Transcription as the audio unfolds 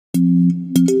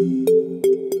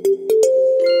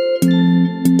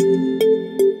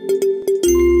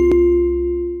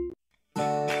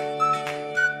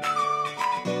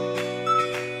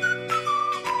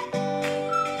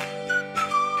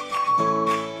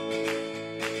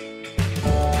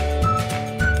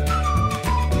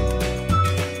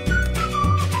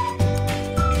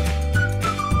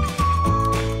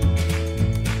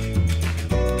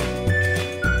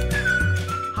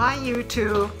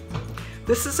too.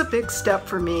 This is a big step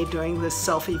for me doing this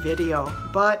selfie video,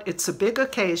 but it's a big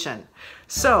occasion.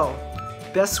 So,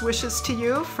 best wishes to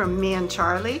you from me and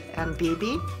Charlie and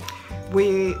Bibi.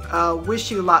 We wish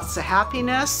you lots of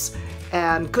happiness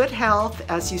and good health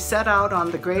as you set out on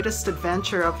the greatest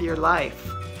adventure of your life.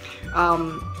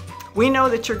 We know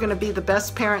that you're going to be the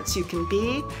best parents you can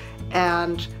be,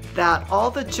 and that all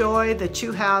the joy that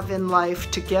you have in life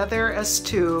together as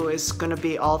two is going to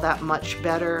be all that much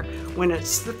better when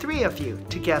it's the three of you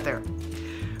together.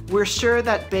 We're sure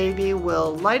that baby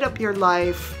will light up your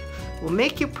life, will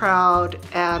make you proud,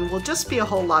 and will just be a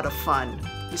whole lot of fun.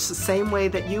 It's the same way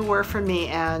that you were for me,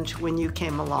 Ange, when you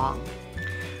came along.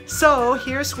 So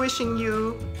here's wishing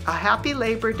you a happy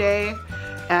Labor Day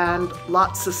and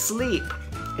lots of sleep.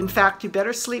 In fact, you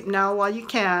better sleep now while you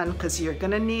can, because you're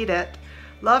going to need it.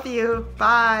 Love you.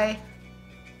 Bye.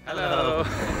 Hello.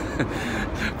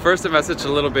 First, a message to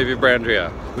little baby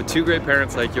Andrea. With two great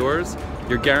parents like yours,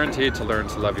 you're guaranteed to learn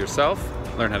to love yourself,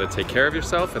 learn how to take care of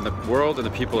yourself and the world and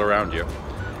the people around you.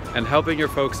 And helping your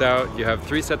folks out, you have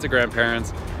 3 sets of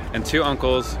grandparents and 2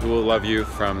 uncles who will love you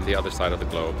from the other side of the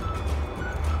globe.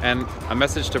 And a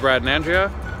message to Brad and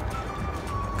Andrea.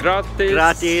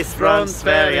 Gratis från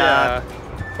Sverige.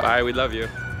 Bye, we love you.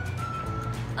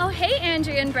 Oh, hey,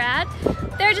 Andrea and Brad.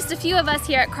 There are just a few of us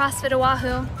here at CrossFit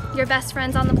Oahu, your best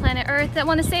friends on the planet Earth, that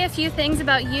want to say a few things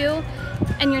about you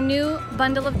and your new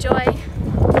bundle of joy,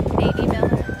 Baby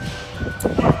Miller.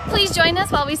 Please join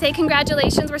us while we say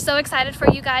congratulations. We're so excited for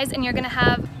you guys, and you're going to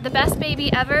have the best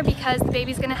baby ever, because the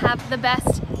baby's going to have the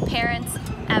best parents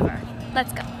ever.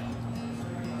 Let's go.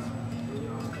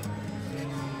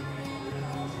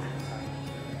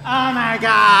 Oh my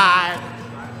God!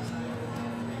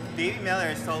 Baby Miller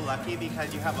is so lucky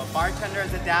because you have a bartender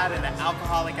as a dad and an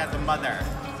alcoholic as a mother.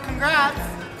 Congrats!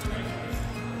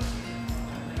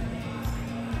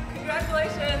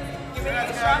 Congratulations! You're making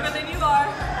it stronger than you are.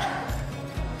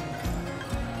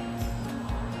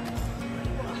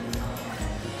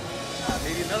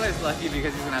 Baby Miller is lucky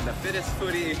because he's gonna have the fittest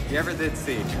footy you ever did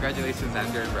see. Congratulations,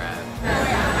 Andrea and Brad.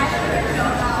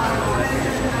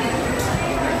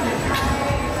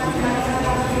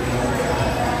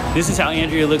 This is how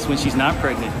Andrea looks when she's not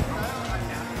pregnant.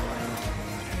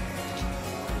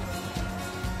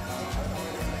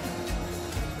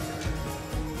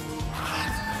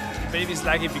 Baby's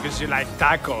lucky because you like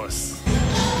tacos.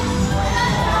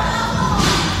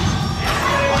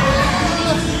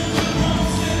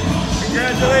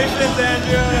 Congratulations,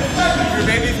 Andrea! Your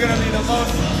baby's gonna be the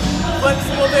most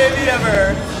flexible baby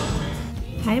ever!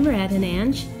 Hi, Brad and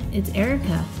Ange. It's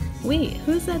Erica. Wait,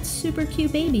 who's that super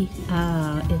cute baby?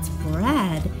 It's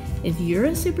Brad. If you're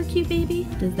a super cute baby,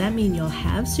 does that mean you'll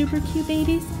have super cute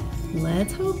babies?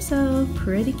 Let's hope so.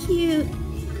 Pretty cute.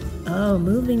 Oh,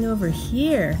 moving over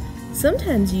here.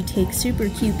 Sometimes you take super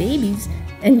cute babies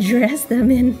and dress them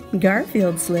in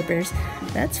Garfield slippers.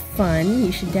 That's fun.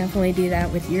 You should definitely do that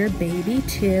with your baby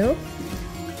too.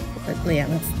 But yeah,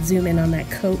 let's zoom in on that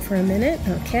coat for a minute,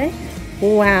 okay?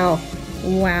 Wow.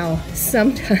 Wow,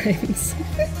 sometimes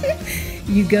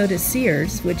you go to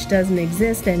Sears, which doesn't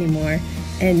exist anymore,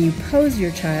 and you pose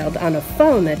your child on a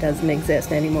phone that doesn't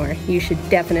exist anymore. You should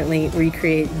definitely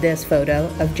recreate this photo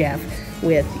of Jeff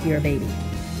with your baby.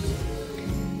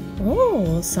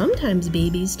 Oh, sometimes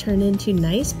babies turn into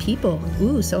nice people.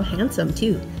 Ooh, so handsome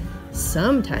too.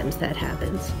 Sometimes that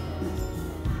happens.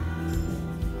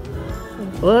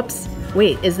 Whoops.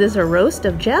 Wait, is this a roast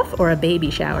of Jeff or a baby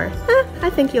shower? I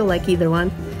think you'll like either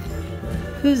one.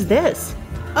 Who's this?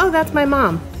 Oh, that's my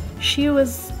mom. She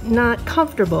was not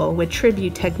comfortable with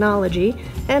tribute technology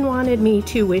and wanted me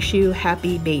to wish you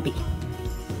happy baby.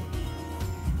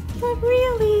 But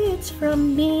really, it's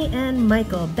from me and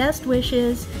Michael. Best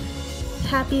wishes,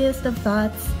 happiest of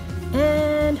thoughts,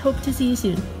 and hope to see you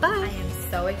soon. Bye. I am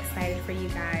so excited for you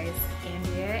guys,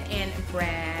 Andrea and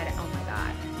Brad. Oh my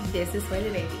God, this is for the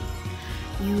baby.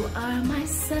 You are my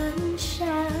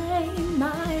sunshine,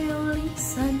 my only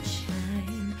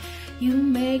sunshine. You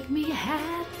make me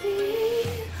happy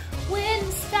when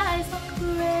the skies are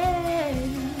gray.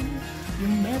 You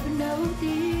never know,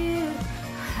 dear,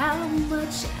 how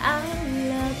much I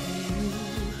love you.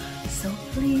 So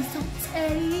please don't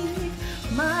take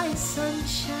my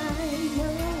sunshine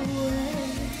away.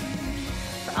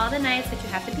 For all the nights that you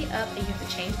have to be up and you have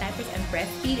to change diapers and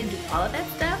breastfeed and do all of that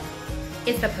stuff,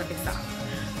 it's the perfect song.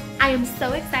 I am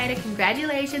so excited.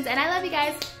 Congratulations, and I love you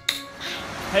guys.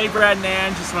 Hey, Brad and Ann,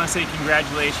 just want to say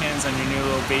congratulations on your new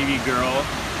little baby girl.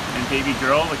 And baby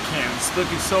girl,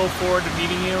 looking so forward to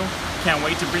meeting you. Can't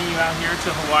wait to bring you out here to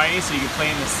Hawaii so you can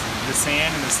play in the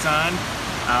sand and the sun.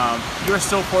 You are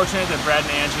so fortunate that Brad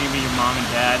and Angie can be your mom and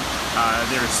dad.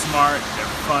 They're smart,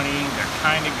 they're funny, they're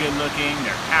kind of good looking,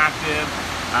 they're active,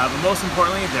 but most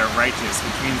importantly, they're righteous,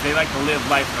 which means they like to live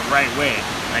life the right way.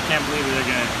 And I can't believe that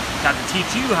they're going to have to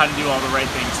teach you how to do all the right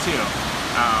things too.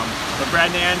 But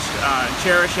Brad and Ange,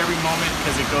 cherish every moment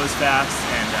because it goes fast,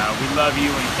 and we love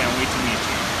you and can't wait to meet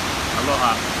you.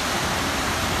 Aloha.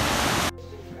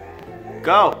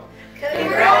 Go!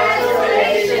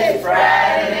 Congratulations,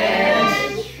 Brad and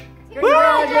Ange!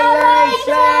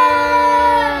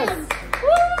 Congratulations! Woo!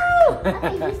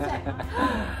 Okay, you start.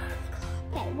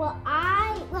 Okay, well,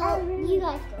 you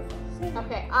guys go first.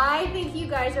 Okay, I think you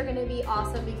guys are gonna be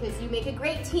awesome because you make a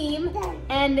great team,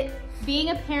 and being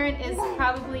a parent is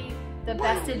probably the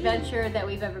best adventure that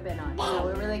we've ever been on. So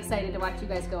we're really excited to watch you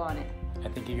guys go on it. I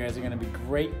think you guys are going to be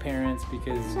great parents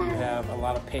because you have a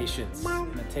lot of patience.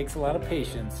 And it takes a lot of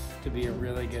patience to be a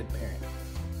really good parent.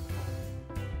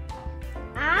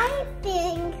 I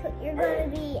think you're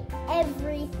going to be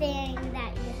everything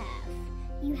that you have.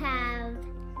 You have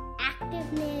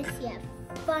activeness, you have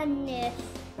funness.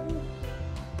 I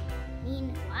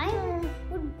mean, why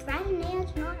would Brad and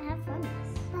Ange not have funness?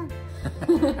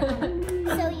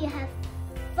 So you have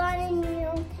fun in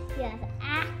you, you have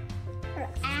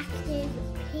active, you're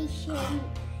patient,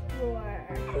 you're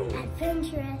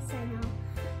adventurous. I know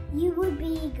you would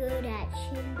be good at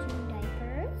changing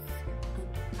diapers.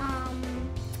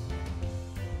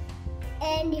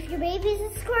 And if your baby's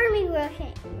a squirmy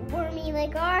wormy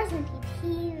like ours, and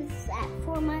he's at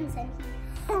 4 months and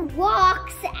he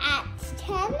walks at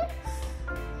 10,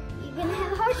 you're gonna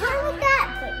have a hard time with that,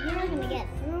 but you're gonna get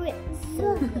through it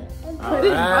so good.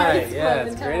 Alright, yeah,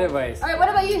 that's great advice. All right, what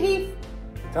about you, Heath?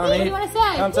 Tell Heath, me, what do you want to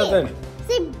say? tell him something.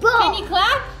 Say ball. Can you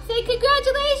clap? Say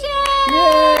congratulations!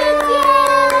 Yay!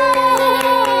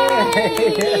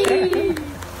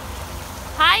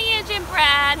 Hi, Angie and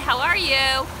Brad. How are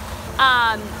you?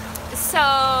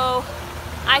 So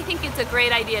I think it's a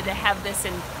great idea to have this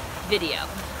in video.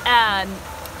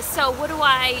 So what do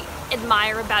I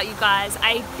admire about you guys?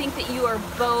 I think that you are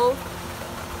both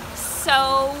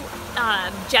so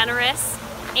generous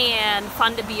and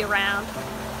fun to be around,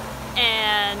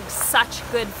 and such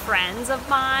good friends of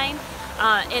mine.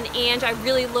 And Ange, I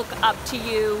really look up to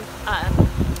you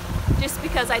just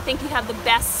because I think you have the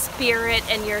best spirit,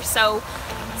 and you're so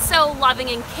loving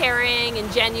and caring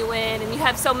and genuine, and you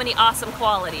have so many awesome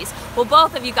qualities. Well,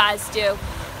 both of you guys do.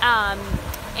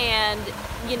 And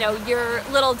you know, your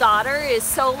little daughter is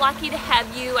so lucky to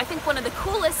have you. I think one of the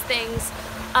coolest things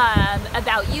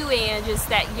about you, Ange, is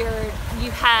that you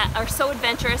are so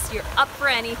adventurous. You're up for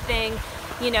anything.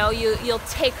 You know, you'll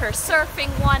take her surfing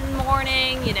one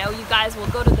morning. You know, you guys will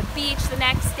go to the beach the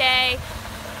next day.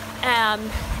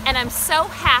 And I'm so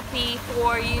happy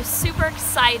for you, super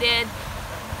excited.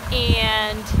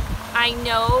 And I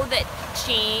know that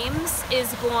James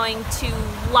is going to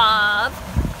love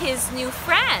his new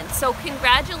friend. So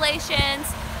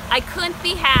congratulations. I couldn't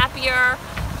be happier.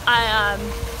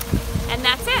 And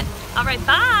that's it. All right,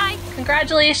 bye.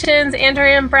 Congratulations,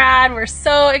 Andrea and Brad. We're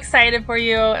so excited for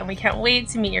you, and we can't wait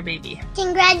to meet your baby.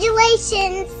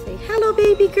 Congratulations. Say hello,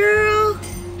 baby girl.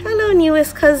 Hello,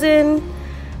 newest cousin.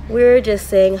 We're just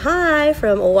saying hi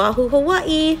from Oahu,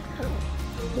 Hawaii.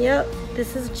 Yep,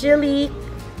 this is Jilly,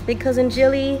 big cousin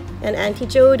Jilly, and Auntie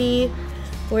Jody.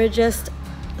 We're just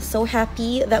so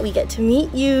happy that we get to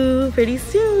meet you pretty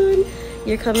soon.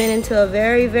 You're coming into a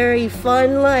very, very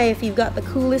fun life. You've got the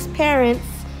coolest parents.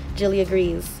 Jilly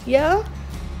agrees. Yeah?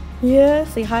 Yeah,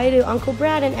 say hi to Uncle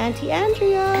Brad and Auntie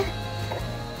Andrea.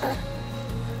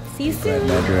 See you soon. Brad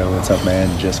and Andrea, what's up,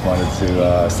 man? Just wanted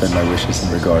to send my wishes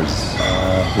and regards.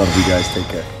 Love you guys. Take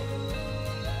care.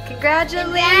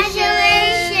 Congratulations,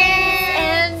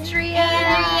 Andrea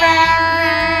and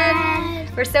Brad.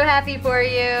 We're so happy for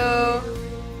you.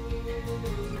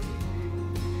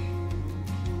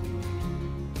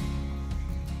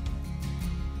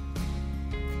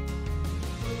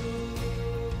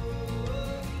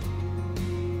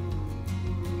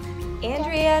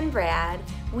 Andrea and Brad,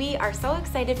 we are so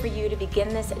excited for you to begin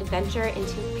this adventure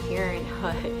into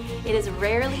parenthood. It is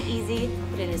rarely easy,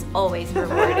 but it is always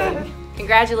rewarding.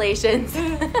 Congratulations.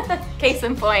 Case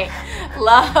in point.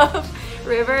 Love,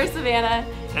 River, Savannah,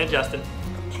 and Justin.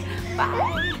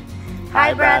 Bye.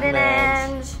 Hi, Brad and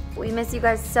Ange. We miss you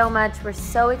guys so much. We're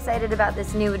so excited about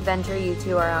this new adventure you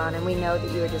two are on, and we know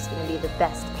that you are just going to be the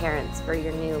best parents for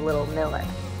your new little Miller.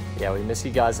 Yeah, we miss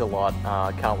you guys a lot.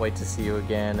 Can't wait to see you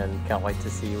again, and can't wait to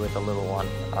see you with the little one.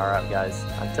 All right, guys.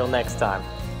 Until next time.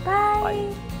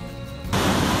 Bye.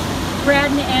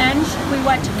 Brad and Ange, we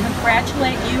want to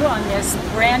congratulate you on this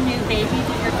brand new baby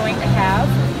that you're going to have.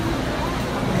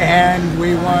 and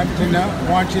we want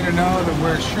you to know that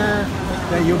we're sure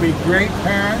that you'll be great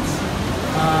parents.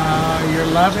 You're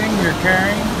loving, you're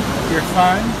caring, you're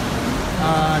fun.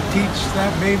 Teach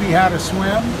that baby how to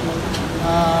swim.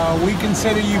 We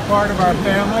consider you part of our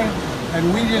family,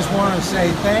 and we just want to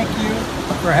say thank you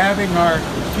for having our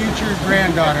future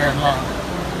granddaughter-in-law.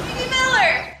 Baby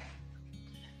Miller!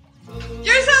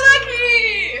 You're so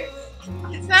lucky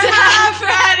to have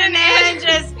Brad and Ange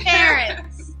as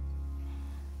parents.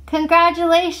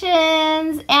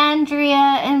 Congratulations, Andrea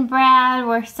and Brad.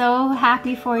 We're so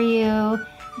happy for you.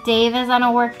 Dave is on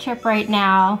a work trip right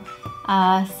now.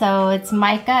 So it's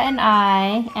Micah and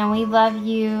I, and we love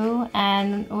you,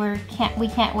 and we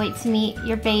can't wait to meet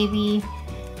your baby.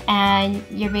 And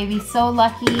your baby's so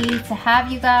lucky to have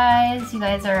you guys. You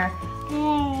guys are,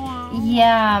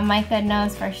 yeah, Micah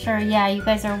knows for sure. Yeah, you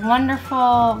guys are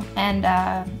wonderful, and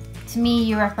to me,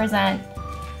 you represent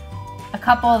a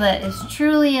couple that is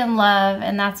truly in love,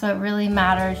 and that's what really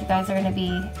matters. You guys are going to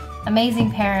be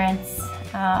amazing parents,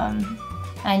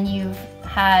 and you've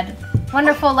had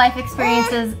wonderful life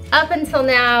experiences up until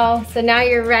now, so now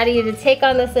you're ready to take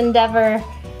on this endeavor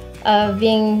of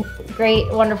being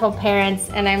great, wonderful parents,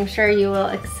 and I'm sure you will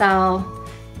excel,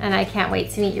 and I can't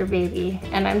wait to meet your baby.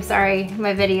 And I'm sorry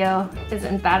my video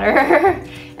isn't better.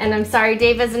 And I'm sorry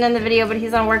Dave isn't in the video, but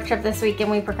he's on work trip this week and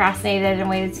we procrastinated and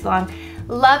waited too long.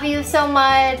 Love you so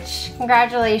much.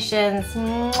 Congratulations.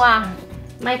 Mwah.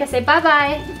 Micah, say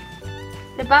bye-bye.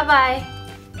 Say bye-bye.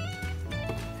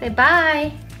 Say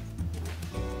bye.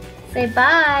 Say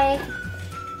bye.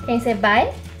 Can you say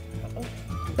bye?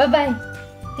 Bye-bye.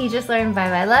 He just learned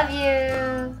bye-bye. Love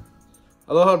you.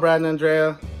 Aloha, Brad and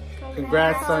Andrea.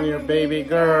 Congrats on your baby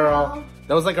girl.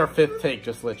 That was like our 5th take,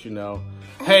 just to let you know.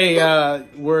 Hey,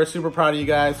 we're super proud of you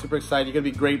guys, super excited. You're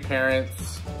gonna be great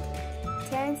parents.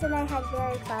 Terrence and I had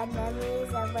very fond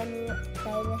memories of when you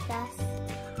played with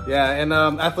us. Yeah, and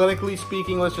athletically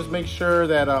speaking, let's just make sure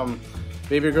that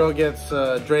baby girl gets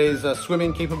Dre's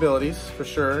swimming capabilities, for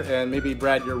sure, and maybe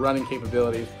Brad, your running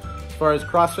capabilities. As far as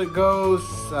CrossFit goes,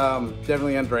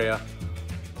 definitely Andrea.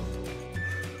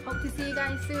 Hope to see you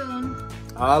guys soon.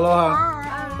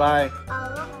 Aloha. Bye.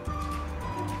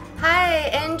 Hi,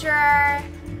 Andrea.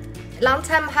 Long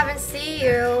time haven't seen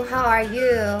you. How are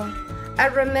you? I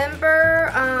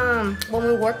remember when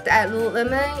we worked at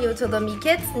Lululemon, you told me,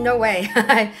 kids, no way.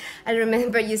 I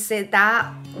remember you said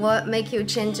that. What make you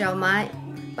change your mind?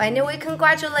 But anyway,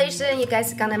 congratulations. You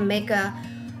guys are gonna make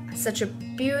such a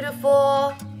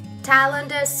beautiful,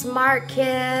 talented, smart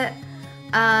kid.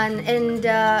 And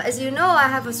as you know, I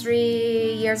have a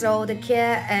 3-year-old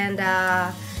kid, and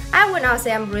I would not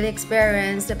say I'm really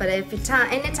experienced, but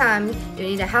anytime you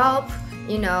need help,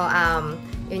 you know,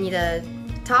 you need to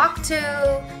talk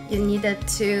to, you need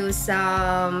to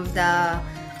some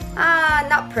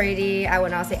not pretty, I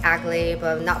would not say ugly,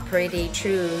 but not pretty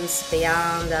truths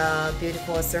beyond the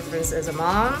beautiful surface as a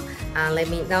mom, let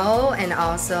me know. And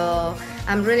also,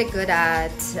 I'm really good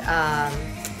at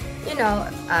you know,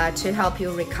 to help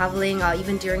you recovering or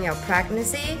even during your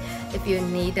pregnancy. If you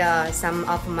need some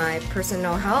of my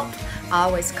personal help,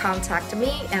 always contact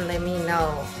me and let me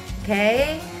know,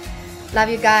 okay? Love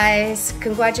you guys.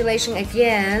 Congratulations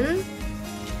again.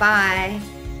 Bye.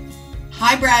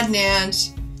 Hi, Brad and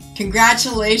Ange.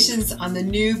 Congratulations on the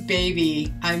new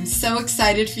baby. I'm so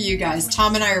excited for you guys.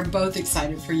 Tom and I are both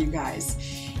excited for you guys.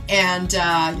 And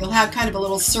you'll have kind of a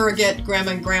little surrogate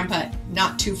grandma and grandpa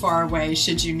not too far away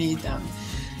should you need them.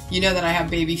 You know that I have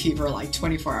baby fever like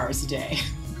 24 hours a day.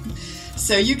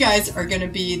 So you guys are going to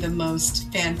be the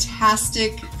most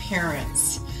fantastic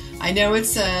parents. I know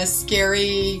it's a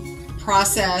scary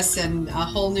process and a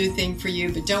whole new thing for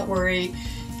you, but don't worry.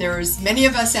 There's many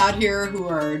of us out here who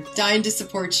are dying to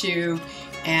support you,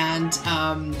 and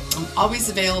I'm always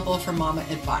available for mama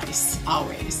advice,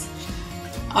 always.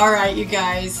 All right, you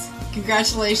guys,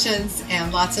 congratulations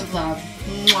and lots of love.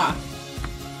 Mwah.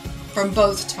 From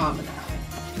both Tom and I.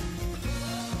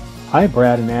 Hi,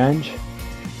 Brad and Ange.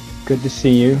 Good to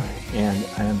see you, and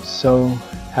I am so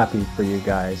happy for you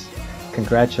guys.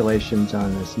 Congratulations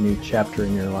on this new chapter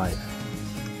in your life.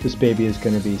 This baby is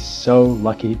going to be so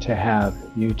lucky to have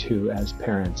you two as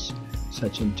parents,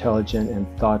 such intelligent and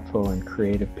thoughtful and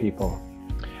creative people.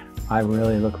 I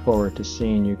really look forward to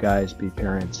seeing you guys be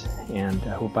parents, and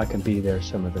I hope I can be there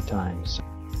some of the times.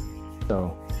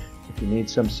 So, if you need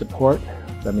some support,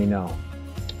 let me know.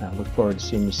 I look forward to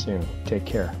seeing you soon. Take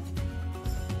care.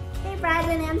 Hey, Brad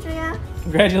and Andrea.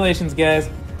 Congratulations, guys.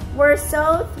 We're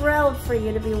so thrilled for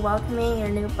you to be welcoming your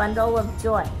new bundle of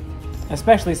joy.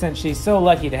 Especially since she's so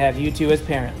lucky to have you two as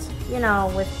parents. You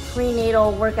know, with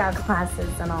prenatal workout classes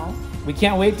and all. We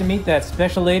can't wait to meet that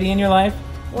special lady in your life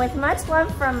With much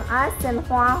love from us in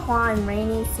Hua Hua and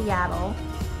rainy Seattle.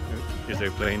 Is they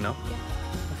playing now?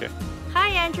 Okay. Hi,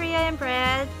 Andrea and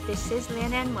Brad. This is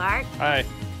Lynn and Mark. Hi.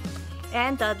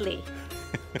 And Dudley.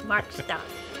 Mark's dog.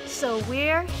 So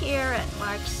we're here at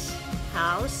Mark's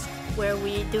house where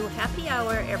we do happy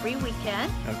hour every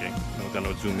weekend. Okay, we're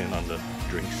gonna zoom in on the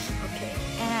drinks. Okay.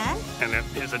 And then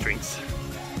here's the drinks.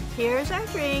 here's our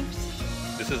drinks.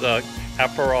 This is a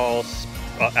Aperol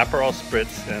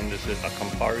Spritz, and this is a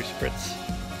Campari Spritz.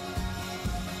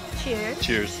 Cheers.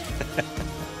 Cheers.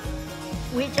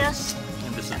 We just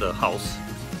And this is the house.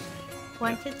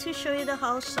 wanted to show you the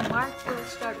house, so Mark will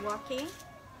start walking.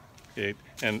 Okay,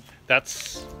 and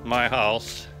that's my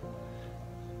house.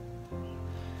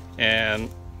 And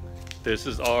this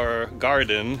is our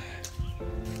garden.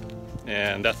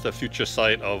 And that's the future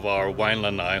site of our wine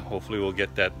lanai. Hopefully we'll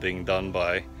get that thing done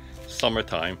by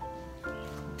summertime.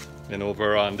 And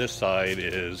over on this side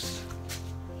is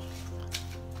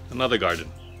another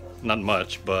garden. Not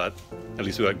much, but at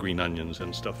least we got green onions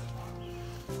and stuff.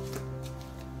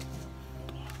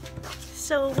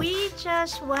 So we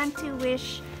just want to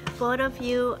wish both of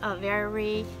you a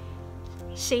very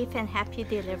safe and happy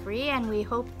delivery, and we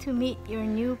hope to meet your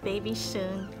new baby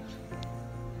soon.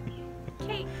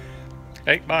 Okay,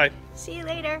 Hey, bye. see you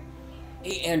later.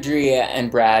 Hey, Andrea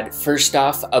and Brad. First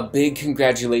off, a big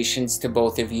congratulations to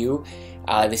both of you.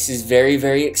 This is very,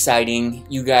 very exciting.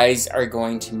 You guys are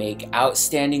going to make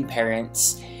outstanding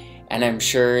parents, and I'm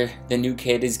sure the new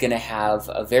kid is going to have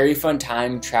a very fun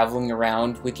time traveling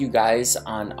around with you guys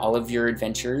on all of your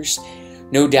adventures.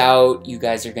 No doubt you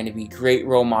guys are going to be great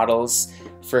role models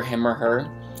for him or her.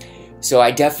 So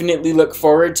I definitely look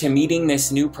forward to meeting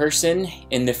this new person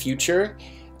in the future.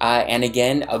 And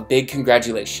again, a big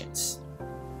congratulations.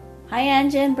 Hi,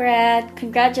 Angie and Brad.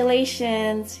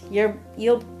 Congratulations. You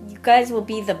guys will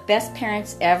be the best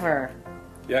parents ever.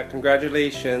 Yeah,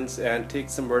 congratulations, and take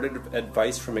some word of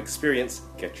advice from experience.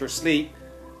 Get your sleep.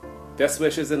 Best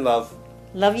wishes and love.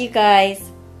 Love you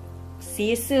guys. See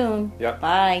you soon. Yep.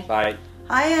 Bye. Bye.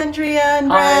 Hi, Andrea and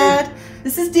Brad.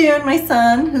 This is Dune, my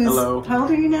son, who's... Hello. How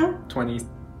old are you now?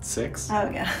 26. Oh,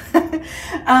 yeah.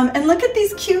 And look at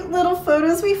these cute little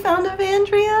photos we found of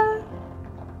Andrea.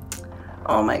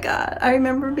 Oh my God. I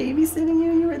remember babysitting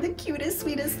you. You were the cutest,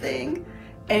 sweetest thing.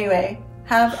 Anyway,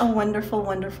 have a wonderful,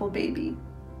 wonderful baby.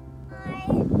 Hi,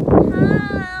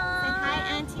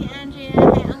 Auntie Andrea.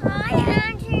 Hey, Uncle Hi,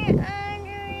 Auntie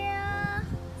Andrea.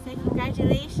 Say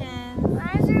congratulations.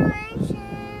 Congratulations.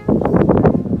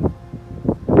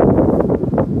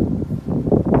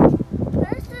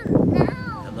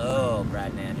 Hello,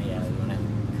 Brad and Andrea. We want to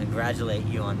congratulate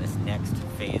you on this next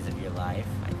phase of your life.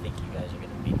 I think you guys are going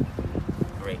to be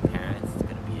great parents. It's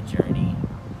going to be a journey.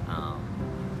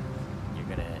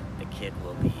 The kid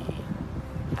will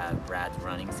have Brad's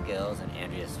running skills and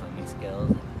Andrea's swimming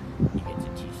skills, and you get to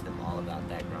teach them all about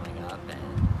that growing up.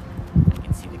 And I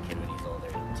can see the kid when he's older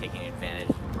taking advantage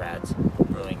of Brad's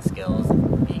brewing skills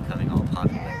and becoming all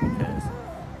popular because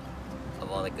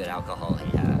of all the good alcohol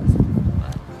he has.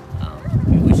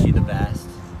 We wish you the best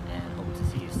and hope to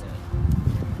see you soon.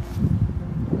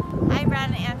 Hi, Brad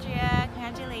and Andrea.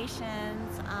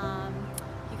 Congratulations.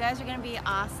 You guys are going to be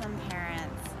awesome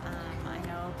parents. I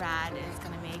know Brad is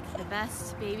going to make the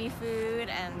best baby food,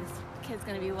 and this kid's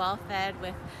going to be well fed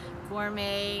with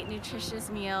gourmet, nutritious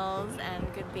meals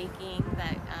and good baking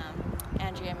that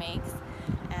Andrea makes.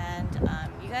 And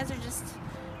you guys are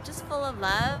just full of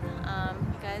love.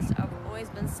 You guys have always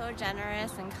been so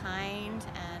generous and kind,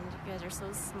 and you guys are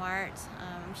so smart.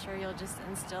 I'm sure you'll just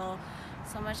instill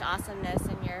so much awesomeness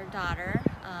in your daughter,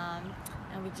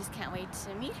 and we just can't wait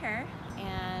to meet her.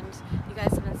 And you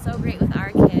guys have been so great with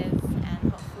our kids,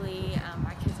 and hopefully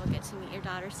our kids will get to meet your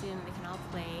daughter soon and they can all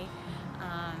play.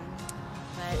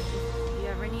 But if you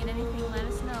ever need anything, let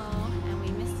us know, and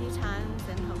we miss you tons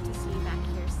and hope to see you back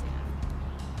here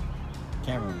soon.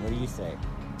 Cameron, what do you say?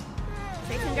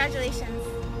 Say congratulations.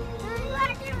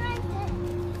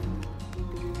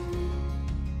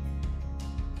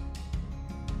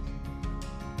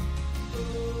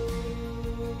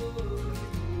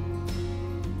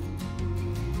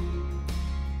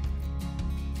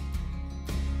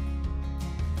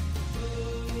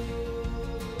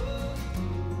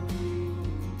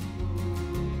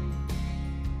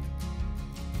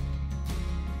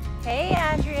 Hey,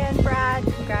 Andrea and Brad,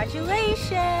 congratulations!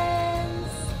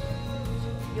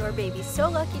 Your baby's so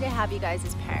lucky to have you guys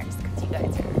as parents because you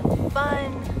guys are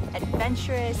fun,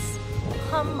 adventurous,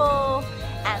 humble,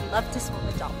 and love to swim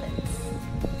with dolphins.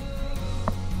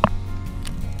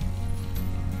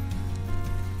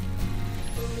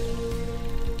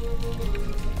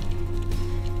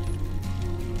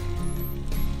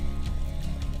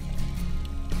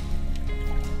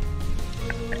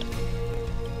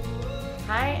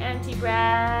 Hi, Auntie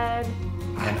Brad.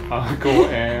 And Uncle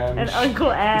Ange. And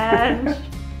Uncle Ange.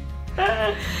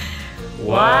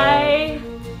 Why?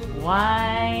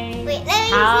 Wait,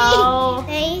 How? let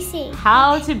me see.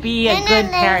 How to be a good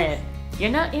parent. You're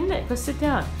not in it. Go sit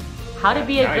down. How to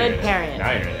be a good parent.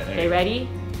 Now you're in it. Okay, ready?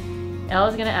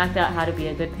 Elle's gonna act out how to be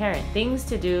a good parent. Things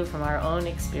to do from our own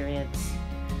experience.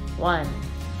 1,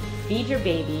 feed your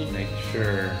baby. Make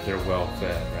sure they're well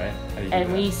fed, right? How do you do And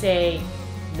that? we say,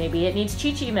 maybe it needs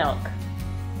Chi-Chi milk.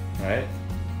 Right?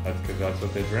 That's because that's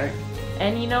what they drink.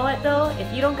 And you know what though?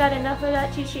 If you don't got enough of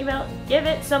that Chi-Chi milk, give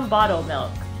it some bottled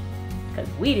milk. Because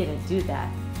we didn't do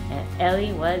that. And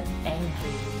Ellie was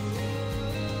angry.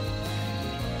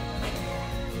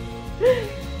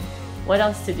 What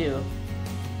else to do?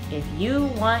 If you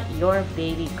want your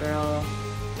baby girl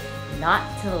not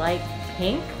to like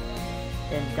pink,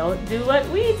 then don't do what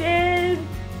we did.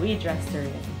 We dressed her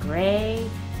in gray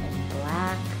and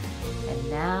black, and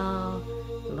now,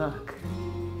 look,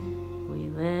 we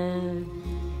live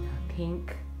in a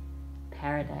pink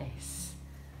paradise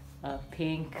of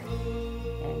pink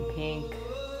and pink.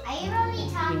 Are you really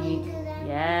talking to them? Yes.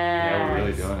 Yeah, we're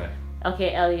really doing it.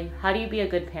 Okay, Ellie, how do you be a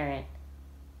good parent?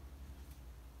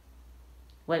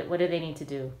 What do they need to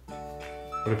do?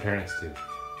 What do parents do?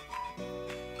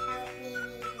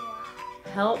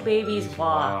 Help babies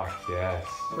walk. Yes.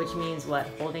 Which means what?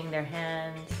 Holding their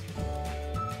hands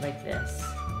like this.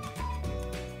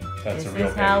 That's This a real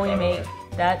is baby, how we by the make. way.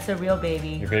 That's a real baby.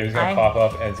 Your baby's gonna pop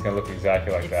up and it's gonna look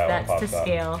exactly like that when it That's pops to up.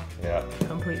 scale. Yeah.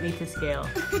 Completely to scale.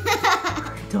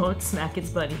 Don't smack its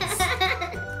bunnies.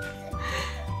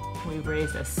 We've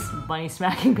raised a bunny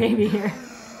smacking baby here.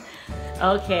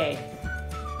 Okay.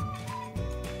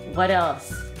 What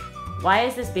else? Why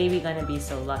is this baby gonna be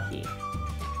so lucky?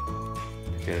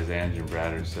 Because Ange and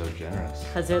Brad are so generous.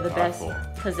 Because they're the Thoughtful.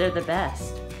 best. Because they're the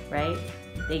best, right?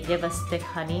 They give us thick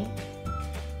honey,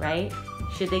 right?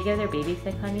 Should they give their baby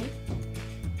thick honey?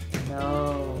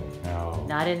 No. No.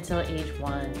 Not until age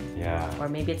 1. Yeah. Or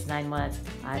maybe it's 9 months.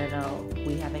 I don't know.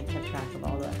 We haven't kept track of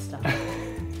all that stuff.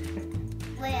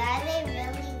 Wait, are they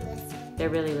really listening? They're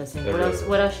really listening. They're What really else?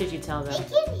 What else should you tell them?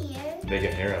 They can hear. They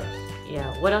can hear us.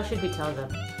 Yeah. What else should we tell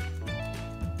them?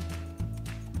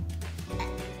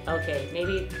 Okay.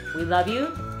 Maybe we love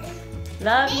you.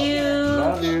 Love you.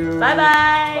 Love you.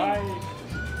 Bye-bye. Bye.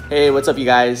 Hey, what's up, you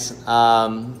guys?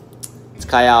 It's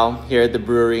Kyle here at the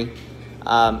brewery.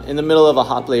 In the middle of a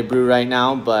hot plate brew right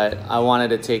now, but I wanted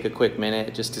to take a quick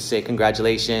minute just to say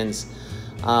congratulations.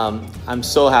 I'm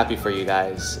so happy for you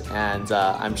guys, and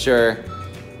I'm sure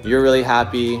you're really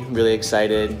happy, really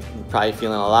excited, probably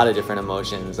feeling a lot of different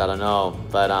emotions, I don't know,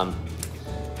 but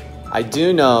I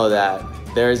do know that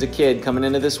there is a kid coming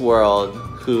into this world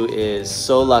who is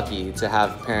so lucky to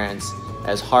have parents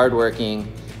as hardworking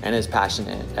and as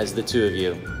passionate as the two of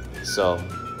you. So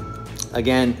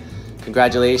again,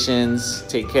 congratulations,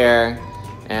 take care,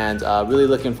 and really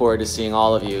looking forward to seeing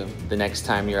all of you the next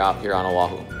time you're out here on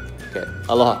Oahu. Okay,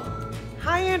 aloha.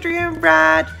 Hi, Andrea and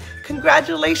Brad.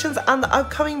 Congratulations on the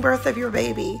upcoming birth of your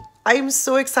baby. I am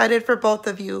so excited for both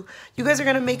of you. You guys are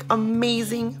gonna make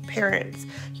amazing parents.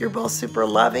 You're both super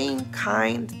loving,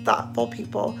 kind, thoughtful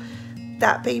people.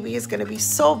 That baby is gonna be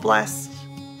so blessed.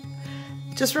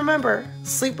 Just remember,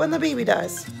 sleep when the baby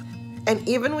does. And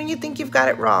even when you think you've got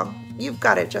it wrong, you've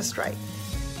got it just right.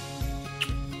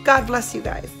 God bless you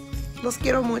guys. Los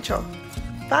quiero mucho.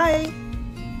 Bye.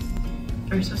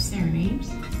 Are so say our names?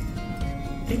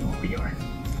 They know who we are.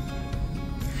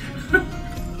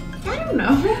 I don't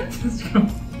know.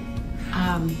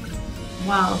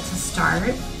 Well, to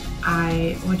start,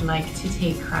 I would like to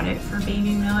take credit for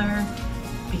Baby Miller,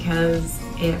 because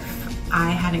if I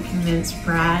hadn't convinced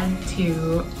Brad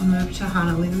to move to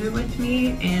Honolulu with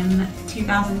me in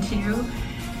 2002,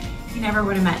 he never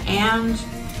would have met Ange,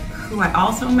 who I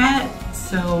also met.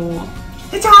 So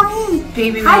it's all me,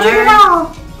 Baby Miller. I did it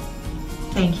all.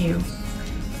 Thank you.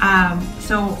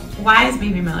 So why is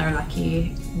Baby Miller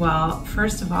lucky? Well,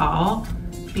 first of all,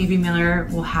 Baby Miller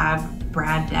will have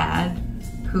Brad Dad,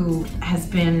 who has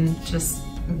been just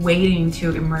waiting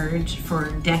to emerge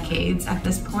for decades at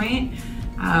this point.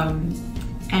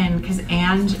 And because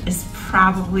Ange is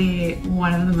probably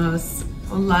one of the most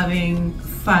loving,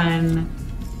 fun,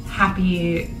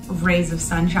 happy rays of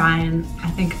sunshine I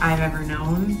think I've ever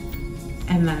known.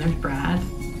 And then there's Brad.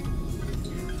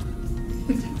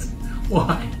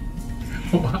 Why?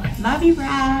 Why? Love you,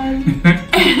 Brad.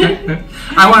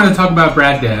 I wanted to talk about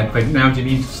Brad Dad, but now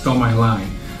Janine stole my line.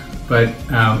 But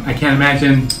I can't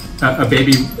imagine a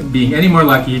baby being any more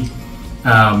lucky.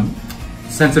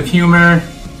 Sense of humor,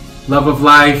 love of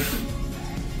life,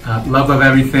 love of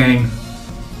everything.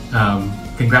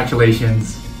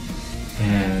 congratulations.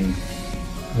 And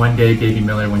one day, Baby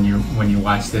Miller, when you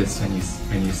watch this and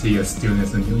you see us doing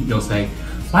this, and you'll say,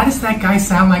 "Why does that guy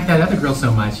sound like that other girl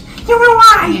so much?" You know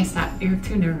why? Okay, stop. You're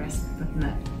too nervous with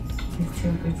that.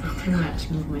 It's too much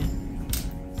movement.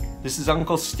 This is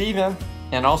Uncle Steven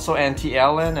and also Auntie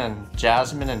Ellen and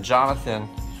Jasmine and Jonathan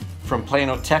from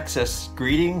Plano, Texas.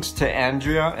 Greetings to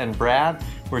Andrea and Brad.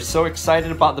 We're so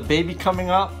excited about the baby coming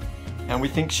up and we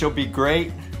think she'll be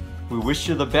great. We wish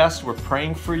you the best. We're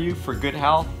praying for you for good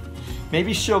health.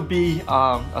 Maybe she'll be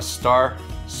a star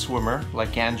swimmer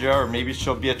like Andrea, or maybe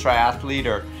she'll be a triathlete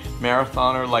or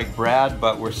marathoner like Brad,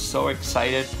 but we're so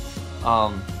excited.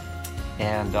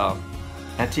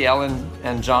 Auntie Ellen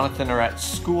and Jonathan are at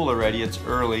school already. It's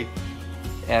early.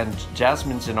 And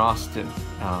Jasmine's in Austin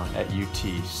at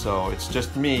UT. So it's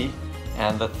just me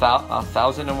and the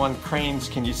 1001 cranes.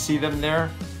 Can you see them there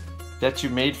that you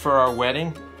made for our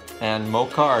wedding? And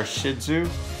Mocha, our Shih Tzu.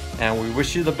 And we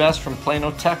wish you the best from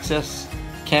Plano, Texas.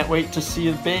 Can't wait to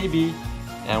see the baby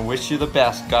and wish you the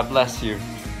best. God bless you.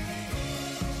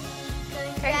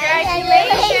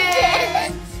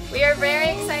 Congratulations! We are very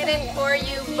excited for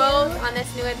you both on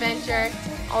this new adventure.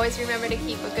 Always remember to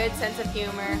keep a good sense of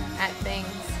humor at things.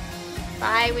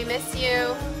 Bye, we miss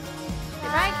you.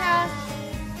 Goodbye, Cass.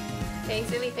 Okay,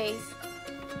 silly face.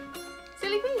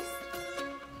 Silly face.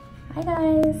 Hi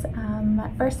guys,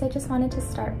 first I just wanted to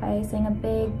start by saying a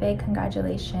big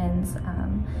congratulations.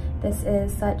 This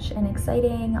is such an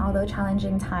exciting, although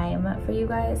challenging time for you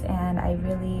guys, and I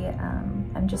really,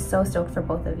 I'm just so stoked for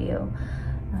both of you.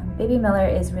 Baby Miller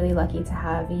is really lucky to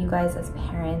have you guys as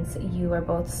parents. You are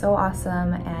both so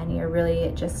awesome and you're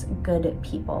really just good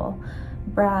people.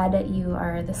 Brad, you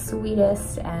are the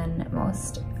sweetest and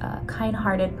most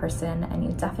kind-hearted person, and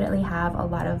you definitely have a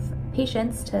lot of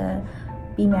patience to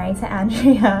be married to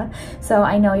Andrea. So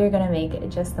I know you're gonna make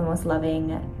just the most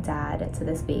loving dad to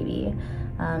this baby.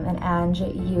 And Ange,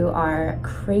 you are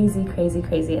crazy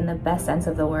in the best sense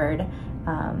of the word.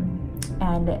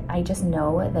 And I just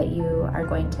know that you are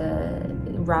going to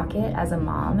rock it as a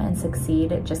mom and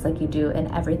succeed just like you do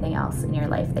in everything else in your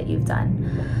life that you've done.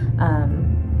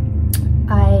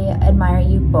 I admire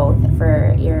you both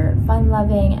for your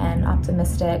fun-loving and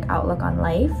optimistic outlook on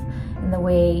life and the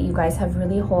way you guys have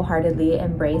really wholeheartedly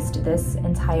embraced this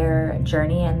entire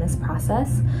journey and this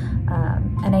process.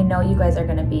 And I know you guys are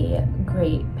going to be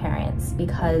great parents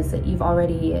because you've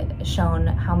already shown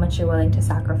how much you're willing to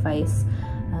sacrifice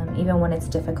even when it's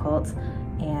difficult,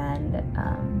 and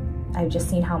I've just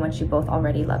seen how much you both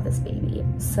already love this baby.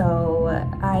 So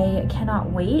I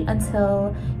cannot wait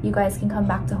until you guys can come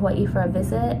back to Hawaii for a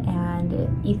visit,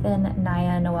 and Ethan,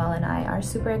 Naya, Noelle, and I are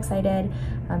super excited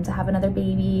to have another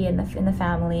baby in the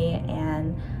family,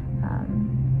 and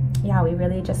yeah, we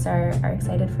really just are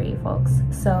excited for you folks.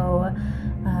 So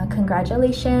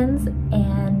congratulations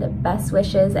and best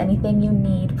wishes. Anything you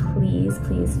need, please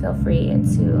feel free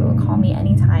to call me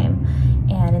anytime.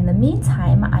 And in the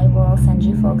meantime, I will send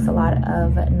you folks a lot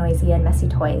of noisy and messy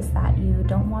toys that you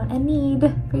don't want and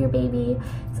need for your baby.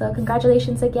 So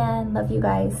congratulations again. Love you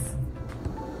guys.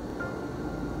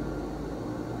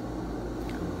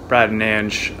 Brad and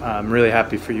Ange, I'm really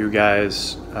happy for you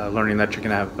guys learning that you're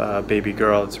gonna have a baby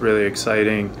girl. It's really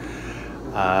exciting.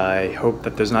 I hope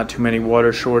that there's not too many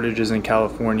water shortages in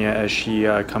California as she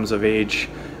comes of age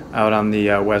out on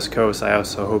the West Coast. I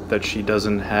also hope that she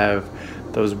doesn't have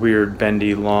those weird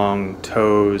bendy long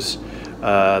toes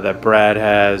that Brad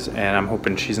has, and I'm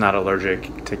hoping she's not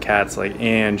allergic to cats like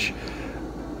Ange.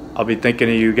 I'll be thinking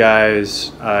of you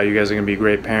guys. You guys are gonna be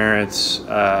great parents.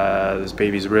 This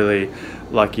baby's really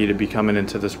lucky to be coming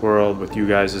into this world with you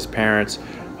guys as parents.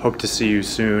 Hope to see you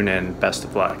soon, and best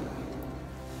of luck.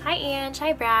 Hi Ange,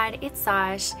 hi Brad, it's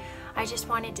Saj. I just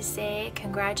wanted to say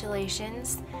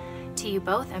congratulations to you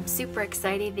both. I'm super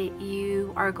excited that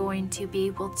you are going to be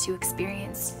able to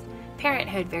experience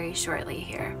parenthood very shortly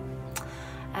here.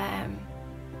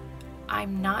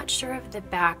 I'm not sure of the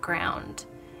background,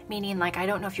 meaning like I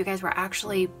don't know if you guys were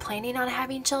actually planning on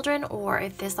having children or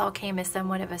if this all came as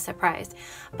somewhat of a surprise.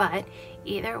 But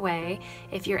either way,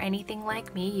 if you're anything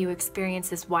like me, you experience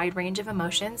this wide range of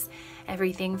emotions,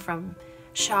 everything from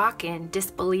shock and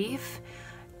disbelief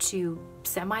to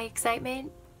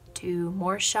semi-excitement to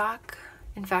more shock.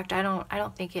 In fact, I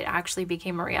don't think it actually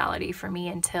became a reality for me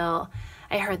until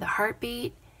I heard the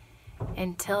heartbeat,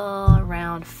 until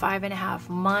around 5.5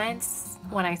 months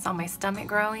when I saw my stomach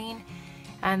growing,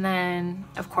 and then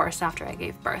of course after I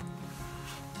gave birth.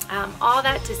 All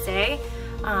that to say,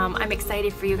 I'm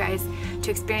excited for you guys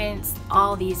to experience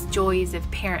all these joys of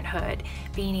parenthood,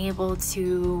 being able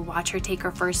to watch her take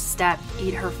her first step,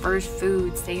 eat her first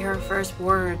food, say her first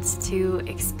words, to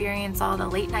experience all the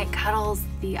late night cuddles,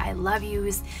 the I love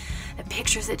yous, the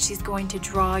pictures that she's going to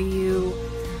draw you,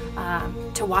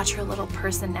 to watch her little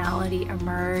personality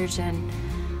emerge. And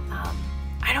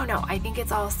I don't know, I think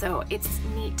it's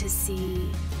neat to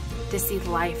see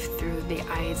life through the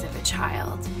eyes of a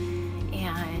child.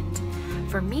 And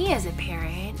for me as a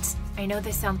parent, I know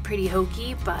this sounds pretty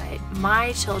hokey, but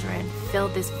my children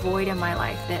filled this void in my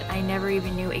life that I never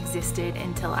even knew existed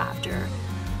until after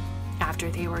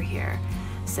they were here.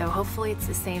 So hopefully it's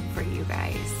the same for you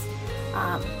guys.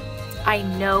 I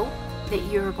know that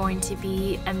you're going to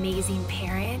be amazing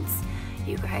parents.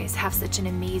 You guys have such an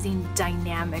amazing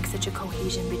dynamic, such a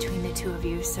cohesion between the two of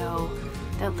you, so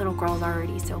that little girl's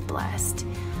already so blessed.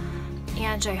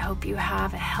 And I hope you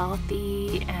have a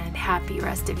healthy and happy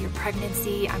rest of your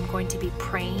pregnancy. I'm going to be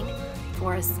praying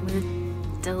for a smooth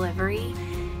delivery,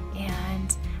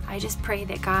 and I just pray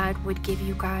that God would give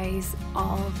you guys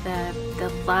all the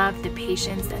love, the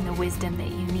patience, and the wisdom that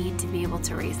you need to be able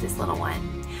to raise this little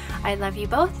one. I love you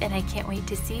both, and I can't wait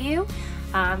to see you.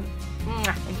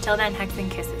 Until then, hugs and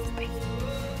kisses. Bye.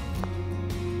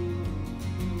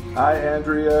 Hi,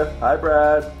 Andrea. Hi,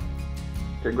 Brad.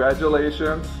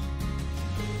 Congratulations.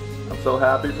 I'm so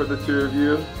happy for the two of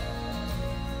you.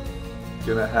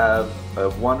 You're gonna have a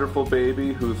wonderful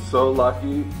baby who's so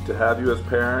lucky to have you as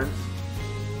parents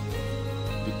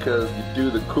because you do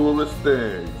the coolest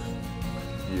things.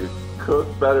 You cook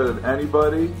better than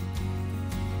anybody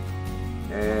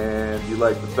and you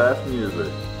like the best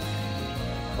music.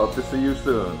 Hope to see you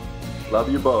soon. Love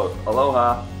you both.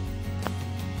 Aloha.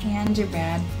 Hey, Andrea,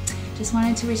 Brad. Just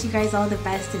wanted to wish you guys all the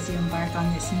best as you embark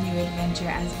on this new adventure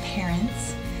as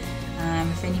parents.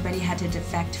 If anybody had to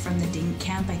defect from the DINK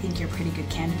camp, I think you're pretty good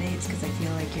candidates because I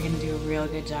feel like you're going to do a real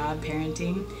good job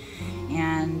parenting.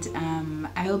 And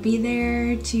I will be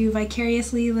there to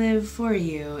vicariously live for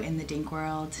you in the DINK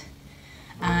world.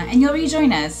 And you'll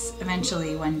rejoin us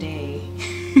eventually one day.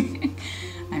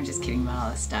 I'm just kidding about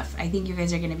all this stuff. I think you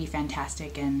guys are going to be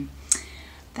fantastic, and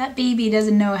that baby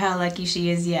doesn't know how lucky she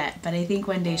is yet, but I think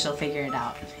one day she'll figure it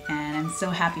out. And I'm so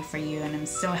happy for you, and I'm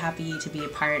so happy to be a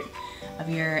part of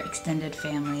your extended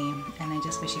family, and I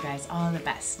just wish you guys all the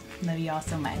best. Love you all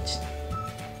so much.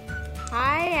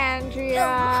 Hi, Andrea.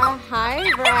 Hi,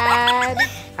 Brad.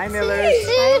 Hi, Millers.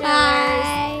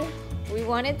 Hi, Millers. We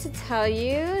wanted to tell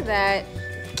you that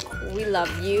we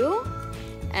love you,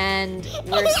 and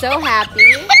we're so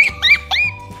happy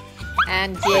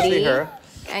and giddy that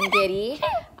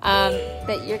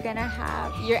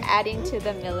you're adding to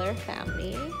the Miller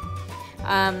family,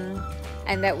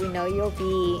 and that we know you'll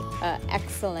be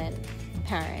excellent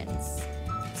parents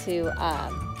to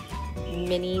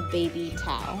mini baby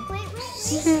Tao.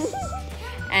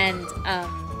 And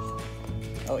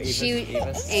Ava's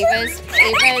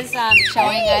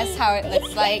showing us how it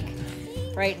looks like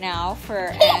right now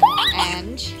for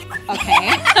Ange.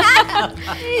 Okay.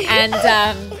 And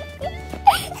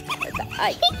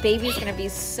baby's gonna be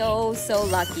so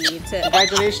lucky to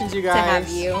Congratulations, you guys. To have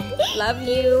you. Love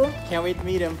you. Can't wait to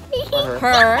meet him. Or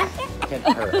Her.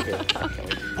 Her.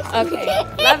 Okay.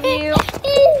 Love you.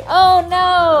 Oh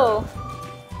no.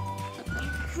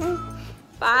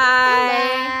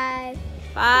 Bye.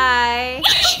 Bye.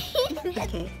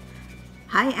 Okay.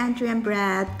 Hi, Andrea and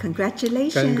Brad.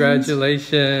 Congratulations.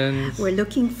 Congratulations. We're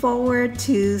looking forward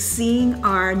to seeing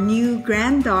our new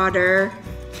granddaughter.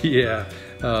 Yeah.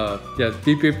 Yes,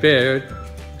 be prepared.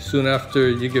 Soon after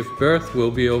you give birth,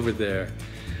 we'll be over there.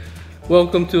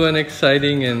 Welcome to an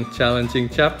exciting and challenging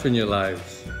chapter in your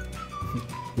lives.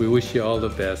 We wish you all the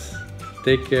best.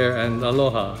 Take care and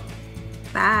aloha.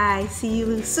 Bye. See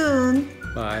you soon.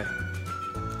 Bye.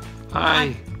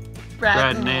 Hi,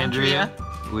 Brad and Andrea.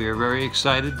 We are very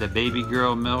excited that baby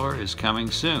girl Miller is coming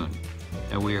soon,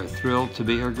 and we are thrilled to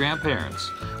be her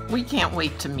grandparents. We can't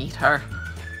wait to meet her.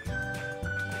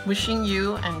 Wishing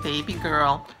you and baby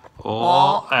girl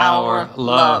all our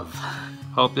love.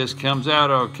 Hope this comes out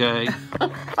okay.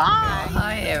 Bye.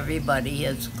 Hi, everybody.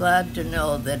 It's glad to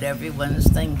know that everyone's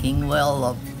thinking well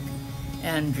of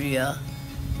Andrea.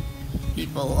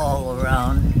 People all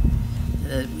around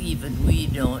that even we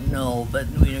don't know, but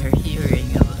we're hearing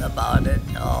about it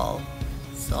all.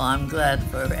 So I'm glad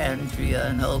for Andrea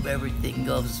and hope everything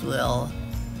goes well.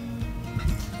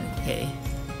 Okay.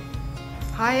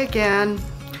 Hi again.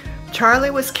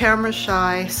 Charlie was camera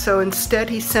shy, so instead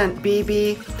he sent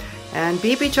BB, and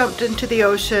BB jumped into the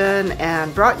ocean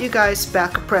and brought you guys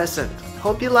back a present.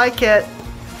 Hope you like it.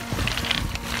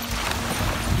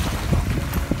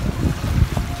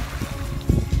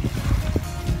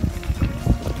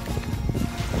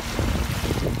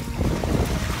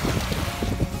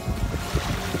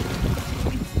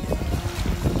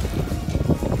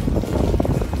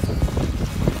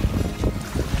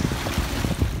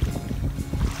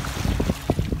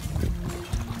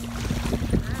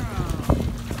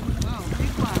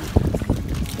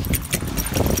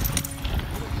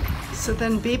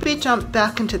 Then Bibi jumped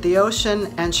back into the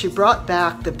ocean and she brought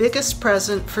back the biggest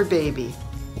present for Baby.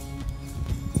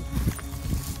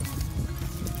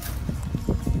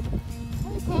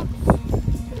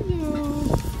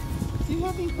 Hello. You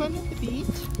having fun at the beach?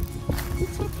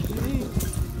 It's okay.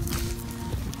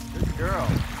 Good girl.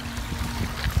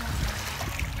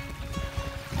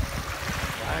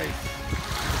 Nice.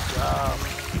 Good job.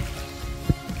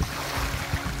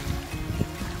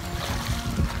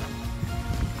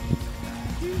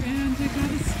 And I got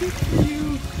a stick for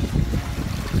you.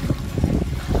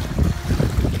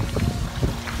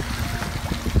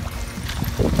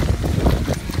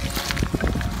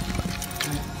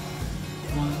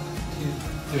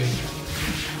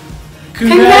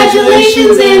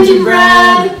 Congratulations, Angie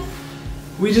Brad!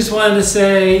 We just wanted to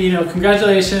say,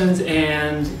 congratulations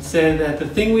and say that the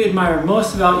thing we admire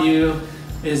most about you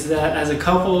is that as a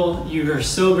couple, you are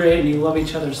so great and you love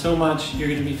each other so much. You're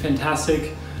going to be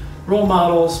fantastic role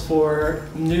models for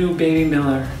new baby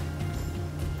Miller.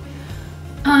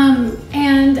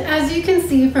 And as you can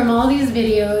see from all these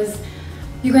videos,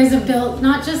 you guys have built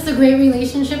not just a great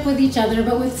relationship with each other,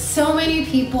 but with so many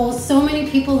people. So many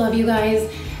people love you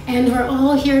guys, and we're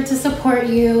all here to support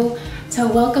you, to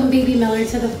welcome baby Miller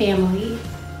to the family.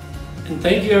 And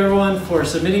thank you everyone for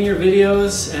submitting your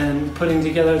videos and putting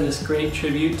together this great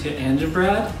tribute to Andrea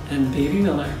Brad and baby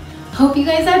Miller. Hope you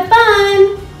guys had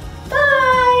fun.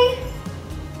 Bye.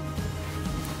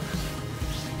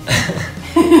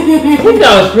 I think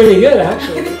that was pretty good,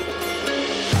 actually.